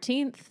the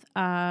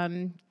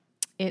 14th.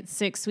 It's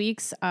 6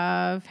 weeks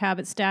of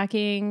habit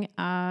stacking.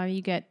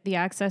 You get the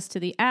access to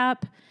the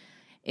app.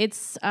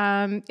 It's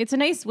a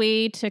nice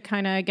way to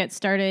kind of get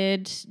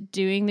started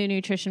doing the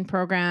nutrition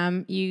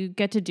program. You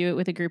get to do it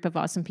with a group of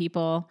awesome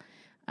people.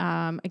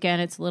 Again,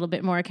 it's a little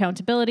bit more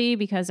accountability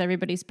because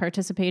everybody's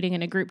participating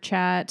in a group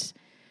chat.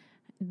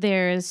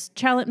 There's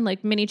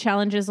mini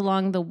challenges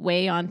along the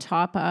way on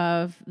top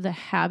of the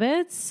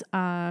habits.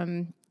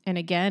 And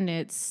again,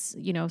 it's,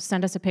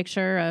 send us a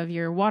picture of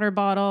your water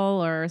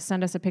bottle or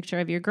send us a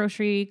picture of your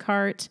grocery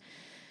cart.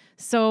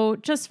 So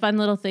just fun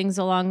little things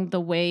along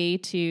the way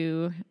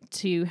to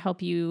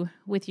help you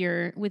with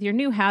your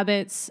new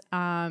habits,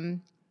 that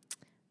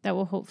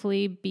will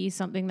hopefully be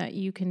something that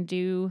you can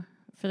do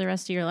for the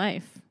rest of your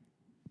life.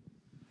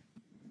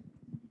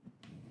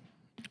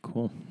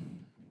 Cool.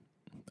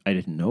 I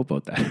didn't know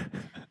about that.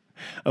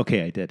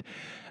 Okay, I did.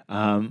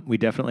 We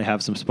definitely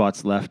have some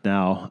spots left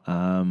now.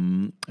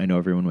 I know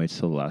everyone waits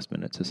till the last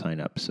minute to sign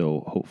up,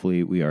 so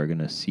hopefully we are going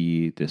to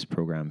see this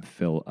program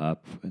fill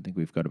up. I think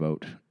we've got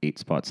about 8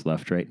 spots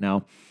left right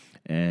now.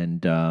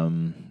 And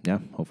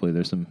hopefully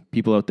there's some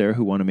people out there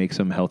who want to make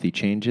some healthy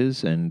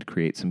changes and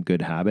create some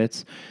good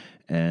habits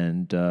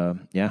and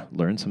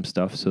learn some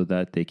stuff so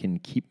that they can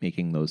keep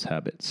making those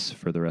habits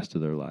for the rest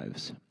of their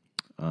lives.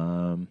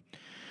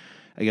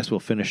 I guess we'll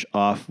finish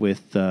off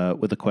with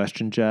a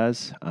question,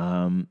 Jazz.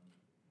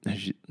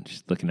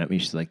 She's looking at me.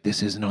 She's like,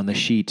 "This isn't on the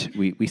sheet."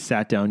 We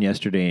sat down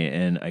yesterday,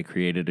 and I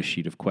created a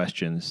sheet of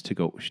questions to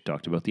go. She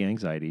talked about the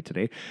anxiety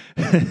today,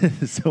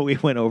 so we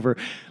went over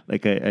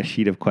like a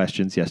sheet of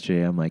questions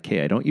yesterday. I'm like,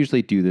 "Hey, I don't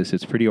usually do this.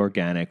 It's pretty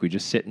organic. We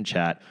just sit and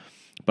chat."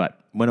 But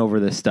went over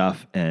this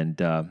stuff,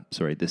 and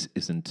sorry, this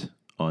isn't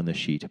on the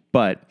sheet.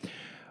 But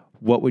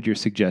what would your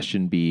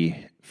suggestion be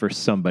for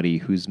somebody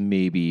who's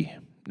maybe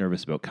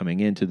nervous about coming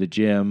into the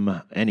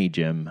gym, any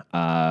gym,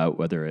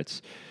 whether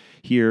it's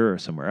here or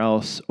somewhere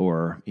else,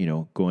 or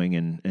going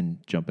and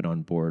jumping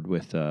on board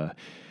with a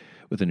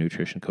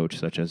nutrition coach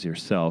such as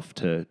yourself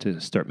to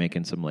start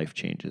making some life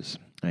changes?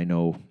 I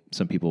know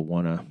some people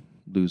want to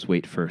lose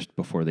weight first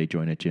before they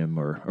join a gym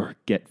or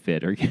get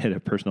fit or get a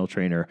personal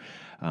trainer,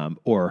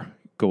 or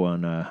go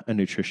on a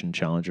nutrition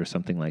challenge or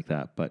something like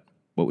that. But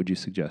what would you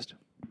suggest?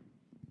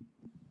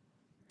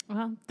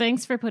 Well,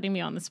 thanks for putting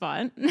me on the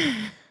spot.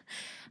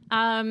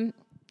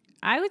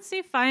 I would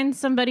say find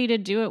somebody to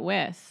do it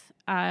with.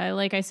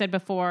 Like I said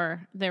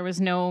before, there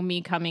was no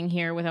me coming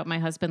here without my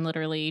husband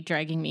literally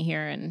dragging me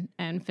here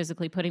and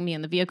physically putting me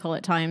in the vehicle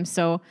at times.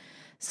 So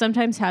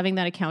sometimes having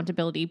that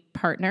accountability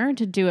partner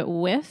to do it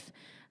with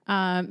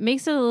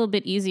makes it a little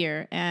bit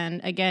easier.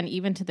 And again,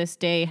 even to this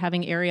day,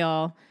 having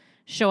Ariel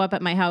show up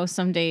at my house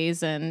some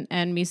days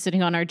and me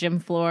sitting on our gym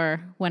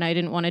floor when I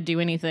didn't want to do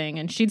anything,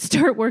 and she'd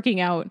start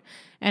working out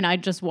and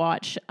I'd just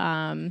watch.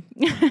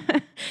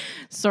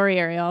 Sorry,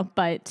 Ariel,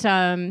 but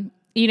I'd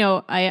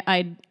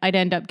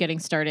end up getting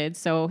started.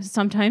 So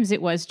sometimes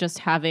it was just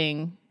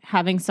having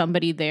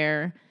somebody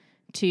there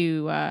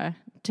to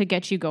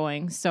get you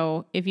going.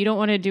 So if you don't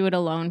want to do it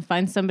alone,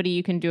 find somebody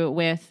you can do it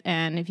with.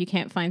 And if you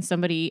can't find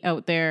somebody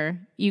out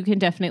there, you can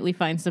definitely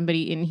find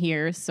somebody in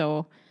here.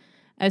 So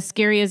as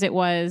scary as it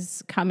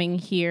was coming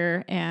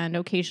here and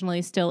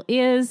occasionally still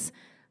is,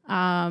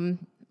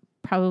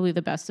 probably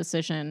the best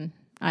decision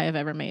I have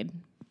ever made.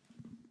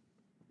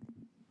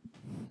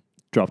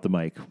 Drop the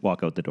mic,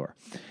 walk out the door.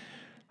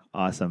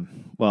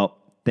 Awesome. Well,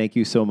 thank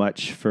you so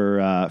much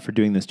for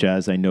doing this,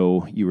 Jazz. I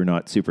know you were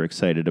not super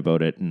excited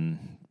about it and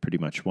pretty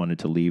much wanted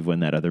to leave when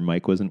that other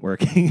mic wasn't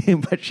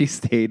working, but she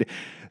stayed.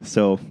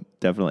 So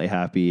definitely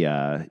happy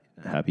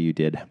you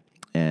did.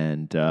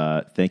 And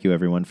thank you,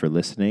 everyone, for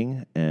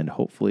listening. And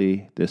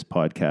hopefully this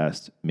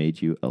podcast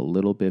made you a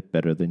little bit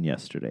better than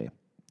yesterday.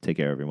 Take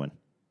care, everyone.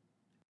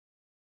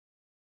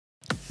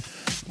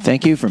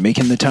 Thank you for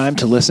making the time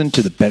to listen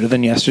to the Better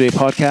Than Yesterday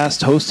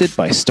podcast hosted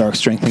by Stark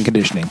Strength and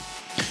Conditioning.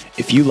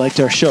 If you liked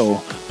our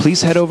show,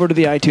 please head over to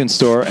the iTunes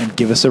store and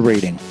give us a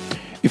rating.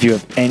 If you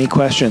have any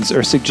questions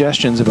or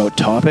suggestions about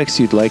topics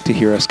you'd like to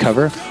hear us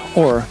cover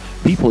or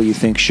people you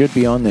think should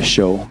be on this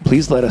show,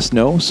 please let us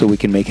know so we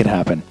can make it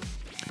happen.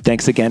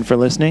 Thanks again for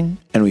listening,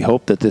 and we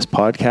hope that this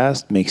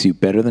podcast makes you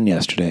better than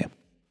yesterday.